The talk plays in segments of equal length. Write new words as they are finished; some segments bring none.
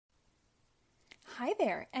Hi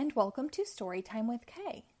there, and welcome to Storytime with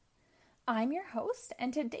Kay. I'm your host,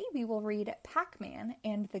 and today we will read Pac-Man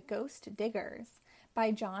and the Ghost Diggers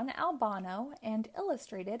by John Albano and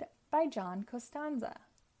illustrated by John Costanza.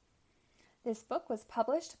 This book was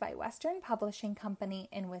published by Western Publishing Company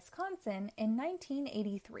in Wisconsin in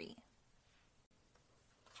 1983.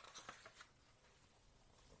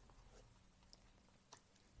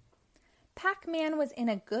 Pac-Man was in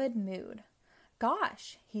a good mood.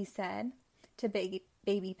 "Gosh," he said to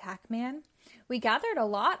baby Pac-Man, "we gathered a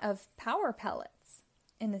lot of power pellets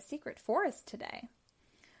in the secret forest today."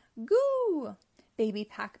 "Goo!" baby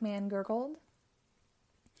Pac-Man gurgled.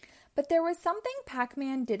 But there was something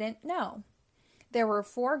Pac-Man didn't know. There were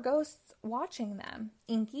 4 ghosts watching them: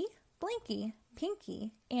 Inky, Blinky,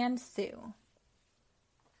 Pinky, and Sue.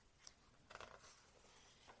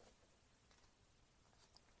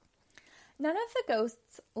 None of the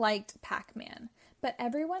ghosts liked Pac-Man, but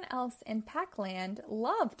everyone else in Pac-Land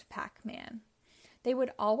loved Pac-Man. They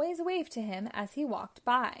would always wave to him as he walked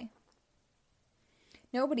by.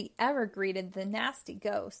 Nobody ever greeted the nasty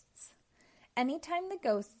ghosts. Anytime the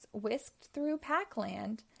ghosts whisked through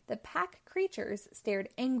Pac-Land, the Pac creatures stared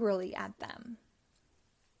angrily at them.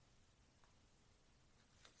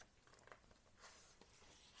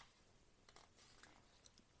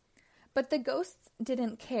 But the ghosts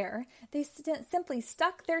didn't care. They simply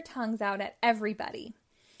stuck their tongues out at everybody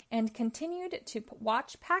and continued to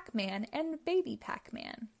watch Pac-Man and baby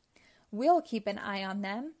Pac-Man. "We'll keep an eye on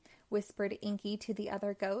them," whispered Inky to the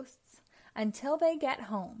other ghosts, "until they get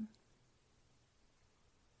home."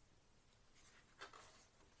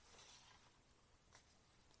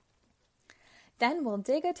 "Then we'll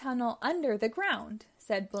dig a tunnel under the ground,"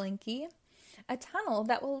 said Blinky. "A tunnel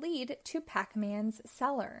that will lead to Pac-Man's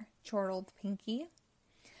cellar," chortled Pinky.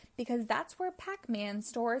 "Because that's where Pac-Man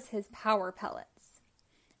stores his power pellets,"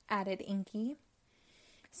 added Inky.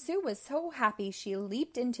 Sue was so happy she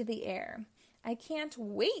leaped into the air. "I can't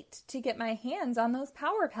wait to get my hands on those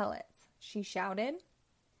power pellets," she shouted.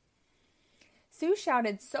 Sue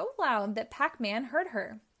shouted so loud that Pac-Man heard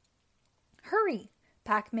her. "Hurry!"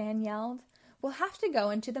 Pac-Man yelled. "We'll have to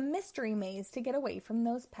go into the mystery maze to get away from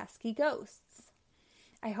those pesky ghosts.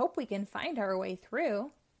 I hope we can find our way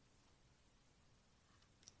through."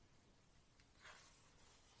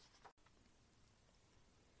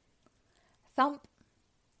 Thump,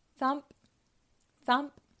 thump,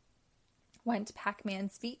 thump went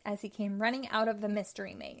Pac-Man's feet as he came running out of the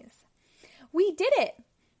mystery maze. "We did it!"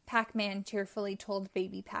 Pac-Man cheerfully told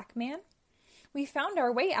baby Pac-Man. "We found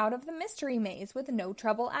our way out of the mystery maze with no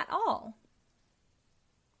trouble at all."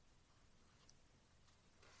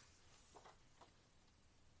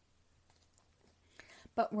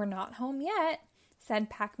 "But we're not home yet," said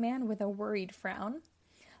Pac-Man with a worried frown.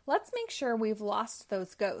 "Let's make sure we've lost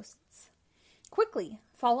those ghosts. Quickly,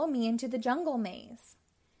 follow me into the jungle maze."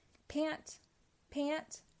 "Pant,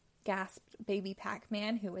 pant," gasped baby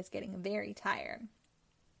Pac-Man, who was getting very tired.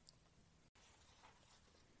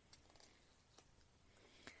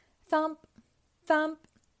 Thump, thump,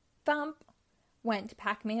 thump went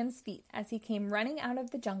Pac-Man's feet as he came running out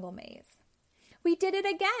of the jungle maze. "We did it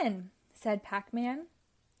again," said Pac-Man.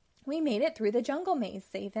 "We made it through the jungle maze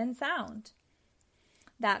safe and sound.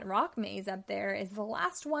 That rock maze up there is the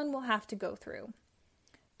last one we'll have to go through."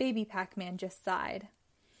 Baby Pac-Man just sighed.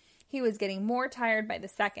 He was getting more tired by the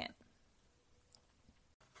second.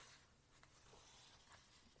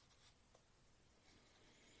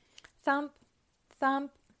 Thump,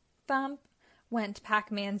 thump, thump went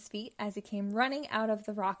Pac-Man's feet as he came running out of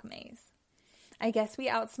the rock maze. "I guess we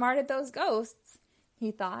outsmarted those ghosts,"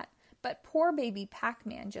 he thought, but poor baby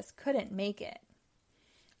Pac-Man just couldn't make it.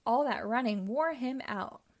 All that running wore him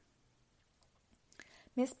out.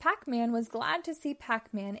 Miss Pac-Man was glad to see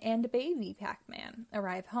Pac-Man and baby Pac-Man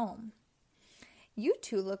arrive home. "You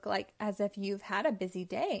two look like as if you've had a busy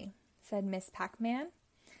day," said Miss Pac-Man.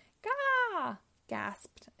 "Gah!"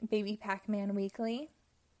 gasped baby Pac-Man weakly.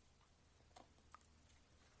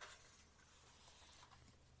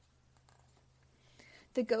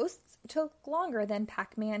 The ghosts took longer than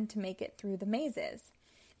Pac-Man to make it through the mazes.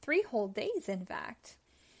 3 whole days, in fact.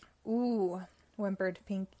 "Ooh," whimpered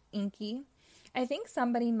Inky. "I think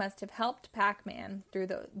somebody must have helped Pac-Man through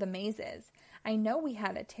the mazes. I know we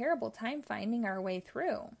had a terrible time finding our way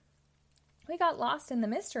through. We got lost in the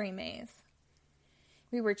mystery maze."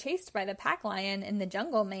 "We were chased by the Pac-Lion in the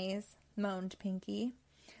jungle maze," moaned Pinky.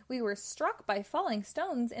 "We were struck by falling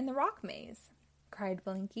stones in the rock maze," cried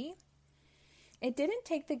Blinky. It didn't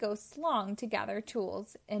take the ghosts long to gather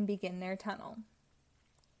tools and begin their tunnel.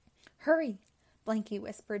 "Hurry," Blinky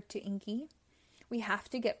whispered to Inky. "We have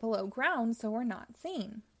to get below ground so we're not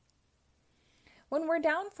seen." When we're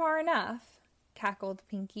down far enough, cackled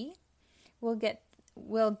Pinky, we'll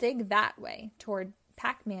dig that way toward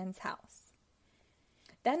Pac-Man's house.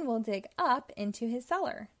 Then we'll dig up into his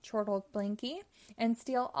cellar, chortled Blinky, and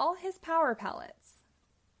steal all his power pellets.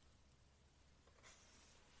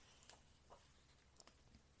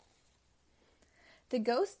 The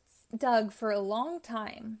ghosts dug for a long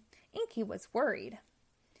time. Inky was worried.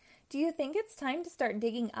 "Do you think it's time to start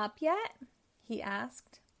digging up yet?" he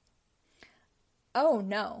asked. "Oh,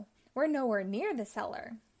 no, we're nowhere near the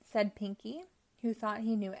cellar," said Pinky, who thought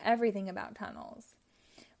he knew everything about tunnels.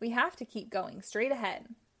 "We have to keep going straight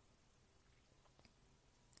ahead."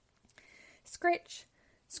 Scritch,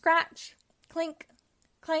 scratch, clink,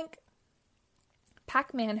 clank.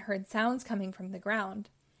 Pac-Man heard sounds coming from the ground.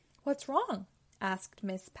 "What's wrong?" asked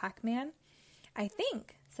Miss Pac-Man. "I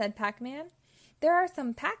think," said Pac-Man, "there are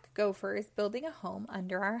some Pac-Gophers building a home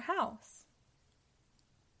under our house."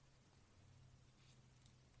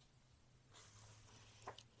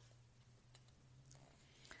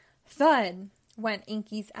 Thud went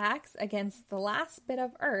Inky's axe against the last bit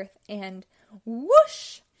of earth, and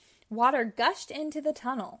whoosh! Water gushed into the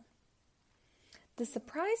tunnel. The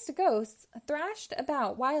surprised ghosts thrashed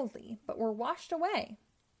about wildly, but were washed away.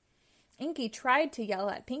 Inky tried to yell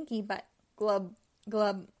at Pinky, but glub,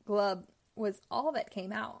 glub, glub was all that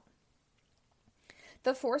came out.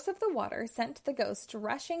 The force of the water sent the ghosts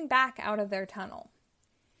rushing back out of their tunnel.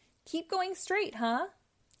 "Keep going straight, huh?"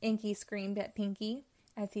 Inky screamed at Pinky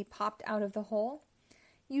as he popped out of the hole.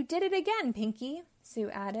 "You did it again, Pinky," Sue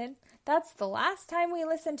added. "That's the last time we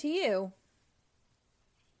listen to you."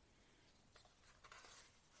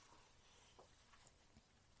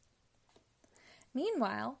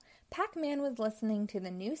 Meanwhile, Pac-Man was listening to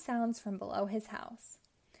the new sounds from below his house.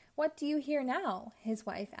 "What do you hear now?" his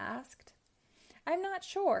wife asked. "I'm not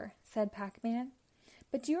sure," said Pac-Man.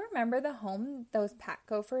 "But do you remember the home those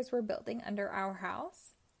Pac-Gophers were building under our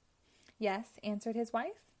house?" "Yes," answered his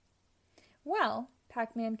wife. "Well,"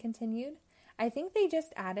 Pac-Man continued, "I think they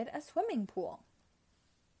just added a swimming pool."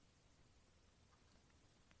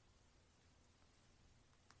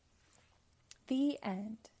 The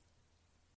end.